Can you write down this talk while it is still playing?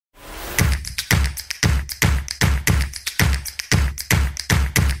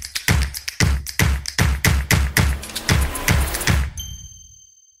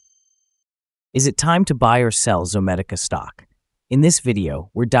Is it time to buy or sell Zomedica stock? In this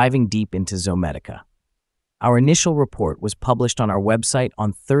video, we're diving deep into Zomedica. Our initial report was published on our website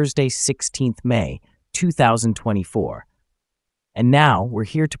on Thursday, 16th May, 2024. And now, we're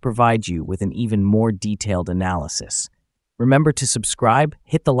here to provide you with an even more detailed analysis. Remember to subscribe,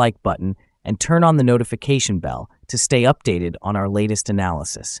 hit the like button, and turn on the notification bell to stay updated on our latest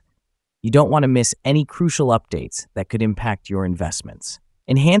analysis. You don't want to miss any crucial updates that could impact your investments.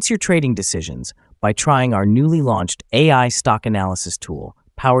 Enhance your trading decisions by trying our newly launched AI stock analysis tool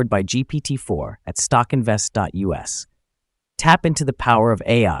powered by GPT-4 at StockInvest.us. Tap into the power of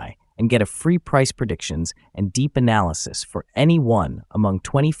AI and get a free price predictions and deep analysis for any one among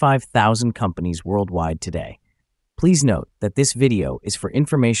 25,000 companies worldwide today. Please note that this video is for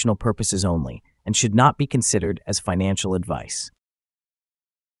informational purposes only and should not be considered as financial advice.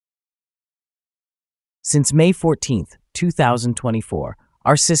 Since May 14th, 2024,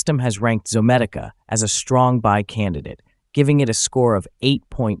 our system has ranked Zomedica as a strong buy candidate, giving it a score of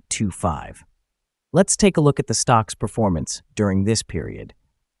 8.25. Let's take a look at the stock's performance during this period.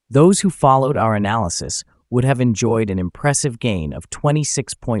 Those who followed our analysis would have enjoyed an impressive gain of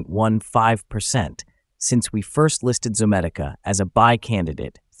 26.15% since we first listed Zomedica as a buy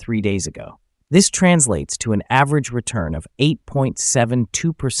candidate 3 days ago. This translates to an average return of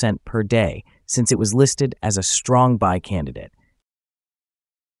 8.72% per day since it was listed as a strong buy candidate.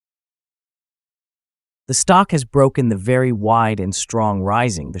 The stock has broken the very wide and strong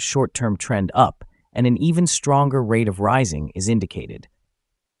rising, the short-term trend up, and an even stronger rate of rising is indicated.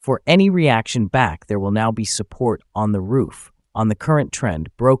 For any reaction back, there will now be support on the roof, on the current trend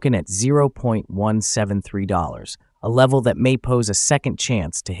broken at $0.173, a level that may pose a second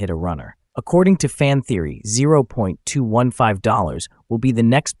chance to hit a runner. According to fan theory, $0.215 will be the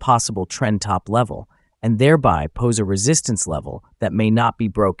next possible trend top level, and thereby pose a resistance level that may not be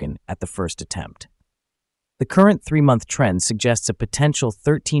broken at the first attempt. The current 3-month trend suggests a potential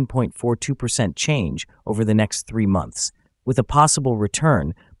 13.42% change over the next 3 months, with a possible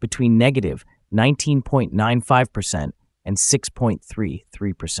return between negative 19.95% and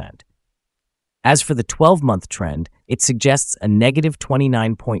 6.33%. As for the 12-month trend, it suggests a negative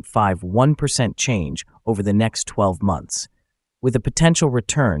 29.51% change over the next 12 months, with a potential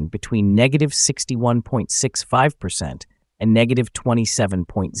return between negative 61.65% and negative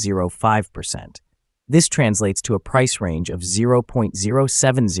 27.05%. This translates to a price range of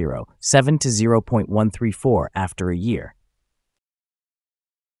 0.0707 to 0.134 after a year.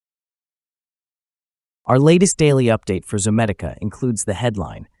 Our latest daily update for Zomedica includes the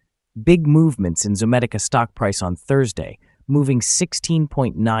headline: big movements in Zomedica stock price on Thursday, moving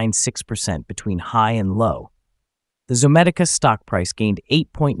 16.96% between high and low. The Zomedica stock price gained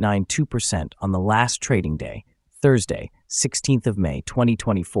 8.92% on the last trading day, Thursday, 16th of May,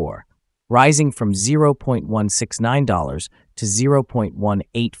 2024. Rising from $0.169 to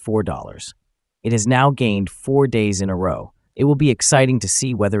 $0.184. It has now gained 4 days in a row. It will be exciting to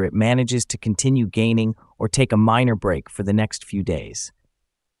see whether it manages to continue gaining or take a minor break for the next few days.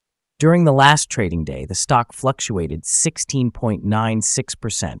 During the last trading day, the stock fluctuated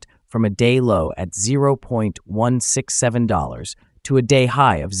 16.96% from a day low at $0.167 to a day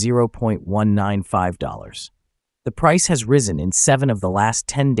high of $0.195. The price has risen in 7 of the last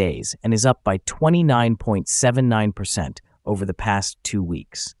 10 days and is up by 29.79% over the past 2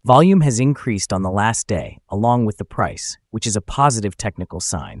 weeks. Volume has increased on the last day, along with the price, which is a positive technical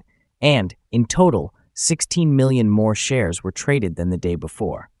sign, and, in total, 16 million more shares were traded than the day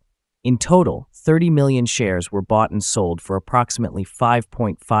before. In total, 30 million shares were bought and sold for approximately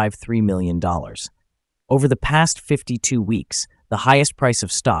 $5.53 million. Over the past 52 weeks, the highest price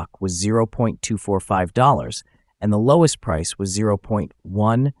of stock was $0.245, and the lowest price was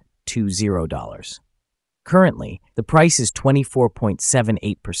 $0.120. Currently, the price is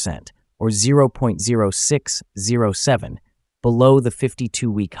 24.78%, or 0.0607, below the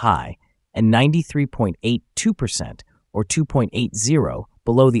 52-week high, and 93.82%, or 2.80,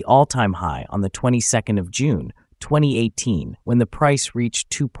 below the all-time high on the 22nd of June, 2018, when the price reached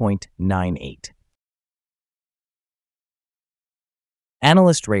 2.98.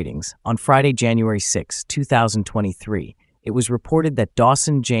 Analyst ratings. On Friday, January 6, 2023, it was reported that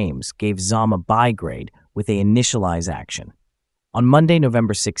Dawson James gave ZOM a buy grade with a initialize action. On Monday,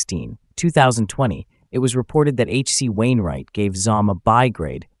 November 16, 2020, it was reported that H.C. Wainwright gave ZOM a buy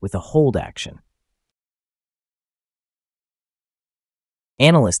grade with a hold action.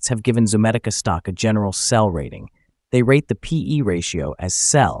 Analysts have given Zomedica stock a general sell rating. They rate the P/E ratio as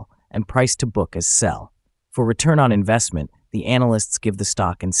sell and price to book as sell. For return on investment, the analysts give the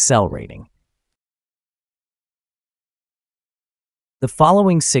stock an sell rating. The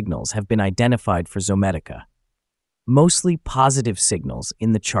following signals have been identified for Zomedica, mostly positive signals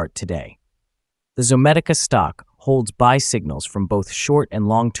in the chart today. The Zomedica stock holds buy signals from both short and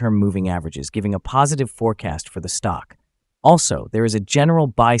long-term moving averages, giving a positive forecast for the stock. Also, there is a general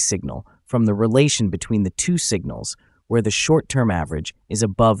buy signal from the relation between the two signals, where the short-term average is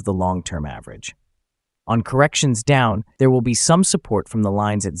above the long-term average. On corrections down, there will be some support from the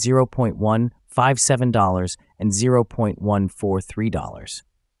lines at $0.157 and $0.143.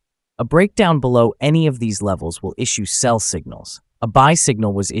 A breakdown below any of these levels will issue sell signals. A buy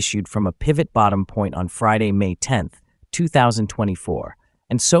signal was issued from a pivot bottom point on Friday, May 10, 2024,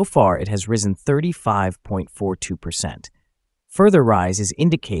 and so far it has risen 35.42%. Further rise is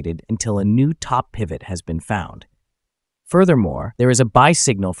indicated until a new top pivot has been found. Furthermore, there is a buy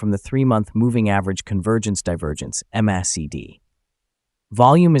signal from the 3-month moving average convergence divergence, MACD.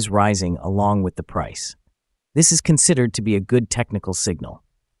 Volume is rising along with the price. This is considered to be a good technical signal.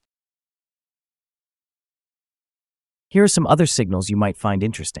 Here are some other signals you might find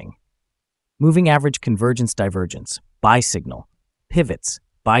interesting. Moving average convergence divergence, buy signal. Pivots,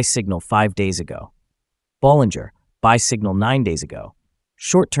 buy signal 5 days ago. Bollinger, buy signal 9 days ago.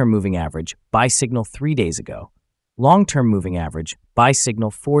 Short-term moving average, buy signal 3 days ago. Long-term moving average, buy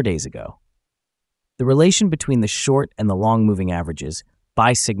signal 4 days ago. The relation between the short and the long moving averages,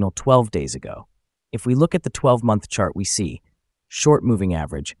 buy signal 12 days ago. If we look at the 12-month chart, we see short moving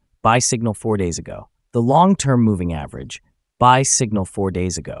average, buy signal 4 days ago. The long-term moving average, buy signal 4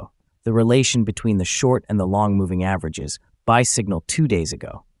 days ago. The relation between the short and the long moving averages, buy signal 2 days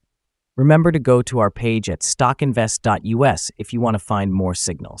ago. Remember to go to our page at StockInvest.us if you want to find more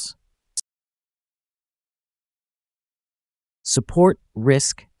signals. Support,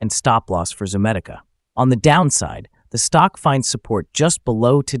 risk, and stop loss for Zomedica. On the downside, the stock finds support just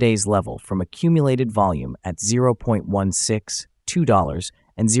below today's level from accumulated volume at $0.162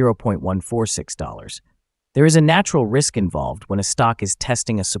 and $0.146. There is a natural risk involved when a stock is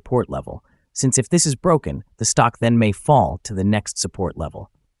testing a support level, since if this is broken, the stock then may fall to the next support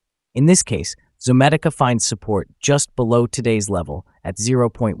level. In this case, Zomedica finds support just below today's level at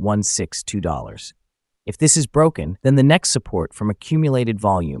 $0.162. If this is broken, then the next support from accumulated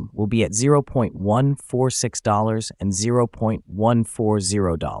volume will be at $0.146 and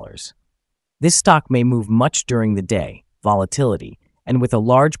 $0.140. This stock may move much during the day, volatility, and with a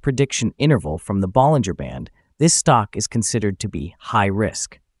large prediction interval from the Bollinger Band, this stock is considered to be high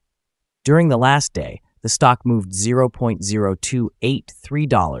risk. During the last day, the stock moved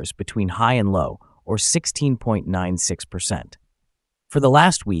 $0.0283 between high and low, or 16.96%. For the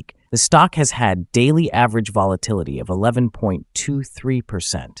last week, the stock has had daily average volatility of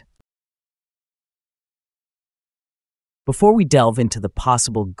 11.23%. Before we delve into the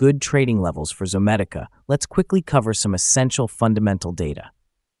possible good trading levels for Zomedica, let's quickly cover some essential fundamental data.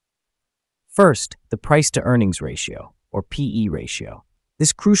 First, the price-to-earnings ratio, or PE ratio.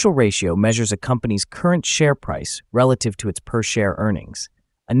 This crucial ratio measures a company's current share price relative to its per-share earnings.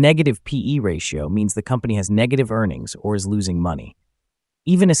 A negative PE ratio means the company has negative earnings or is losing money.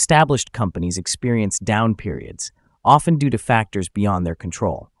 Even established companies experience down periods, often due to factors beyond their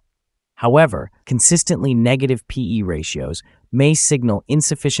control. However, consistently negative PE ratios may signal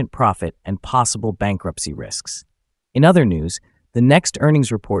insufficient profit and possible bankruptcy risks. In other news, the next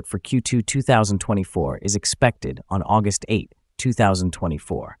earnings report for Q2 2024 is expected on August 8,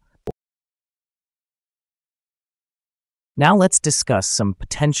 2024. Now let's discuss some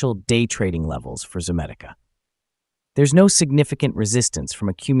potential day trading levels for Zomedica. There's no significant resistance from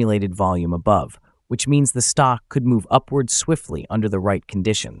accumulated volume above, which means the stock could move upward swiftly under the right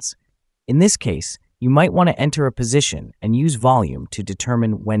conditions. In this case, you might want to enter a position and use volume to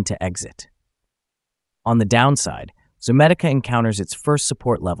determine when to exit. On the downside, Zomedica encounters its first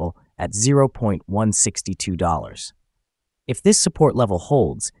support level at $0.162. If this support level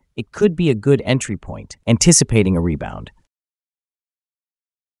holds, it could be a good entry point, anticipating a rebound.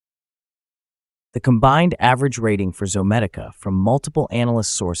 The combined average rating for Zomedica from multiple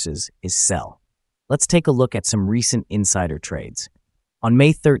analyst sources is sell. Let's take a look at some recent insider trades. On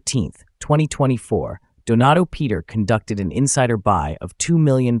May 13, 2024, Donato Peter conducted an insider buy of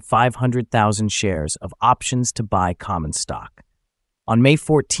 2,500,000 shares of options to buy common stock. On May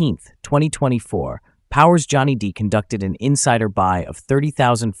 14, 2024, Powers Johnny D conducted an insider buy of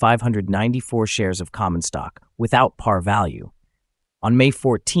 30,594 shares of common stock without par value. On May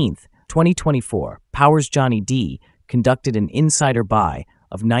 14, 2024, Powers Johnny D conducted an insider buy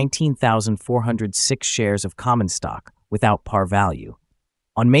of 19,406 shares of common stock without par value.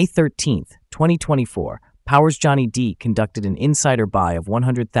 On May 13, 2024, Powers Johnny D conducted an insider buy of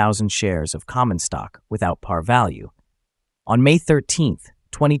 100,000 shares of common stock without par value. On May 13,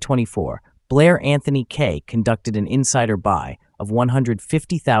 2024, Blair Anthony K. conducted an insider buy of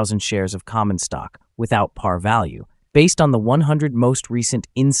 150,000 shares of common stock without par value. Based on the 100 most recent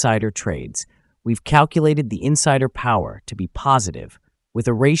insider trades, we've calculated the insider power to be positive with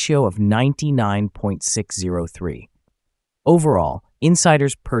a ratio of 99.603. Overall,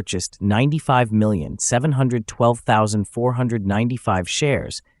 insiders purchased 95,712,495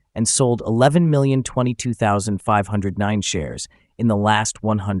 shares and sold 11,022,509 shares in the last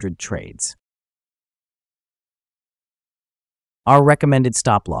 100 trades. Our recommended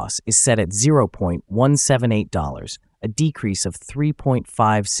stop loss is set at $0.178, a decrease of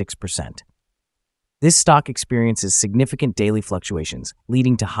 3.56%. This stock experiences significant daily fluctuations,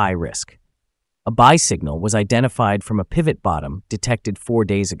 leading to high risk. A buy signal was identified from a pivot bottom detected 4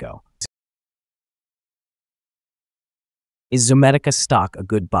 days ago. Is Zomedica stock a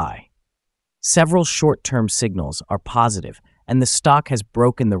good buy? Several short-term signals are positive, and the stock has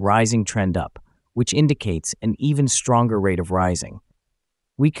broken the rising trend up, which indicates an even stronger rate of rising.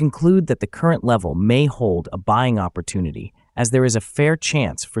 We conclude that the current level may hold a buying opportunity, as there is a fair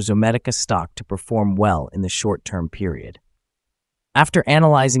chance for Zomedica stock to perform well in the short-term period. After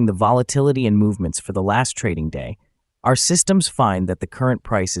analyzing the volatility and movements for the last trading day, our systems find that the current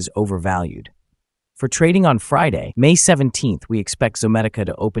price is overvalued. For trading on Friday, May 17th, we expect Zomedica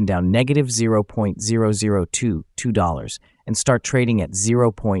to open down negative $0.0022 and start trading at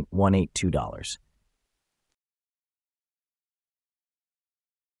 $0.182.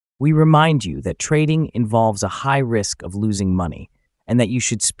 We remind you that trading involves a high risk of losing money and that you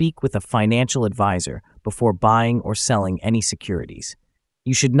should speak with a financial advisor before buying or selling any securities.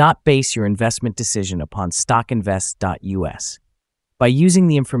 You should not base your investment decision upon StockInvest.us. By using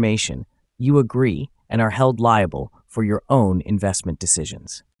the information, you agree and are held liable for your own investment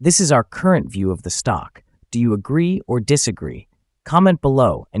decisions. This is our current view of the stock. Do you agree or disagree? Comment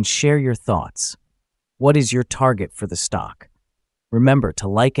below and share your thoughts. What is your target for the stock? Remember to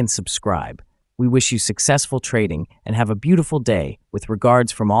like and subscribe. We wish you successful trading and have a beautiful day with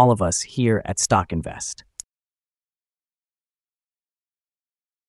regards from all of us here at StockInvest.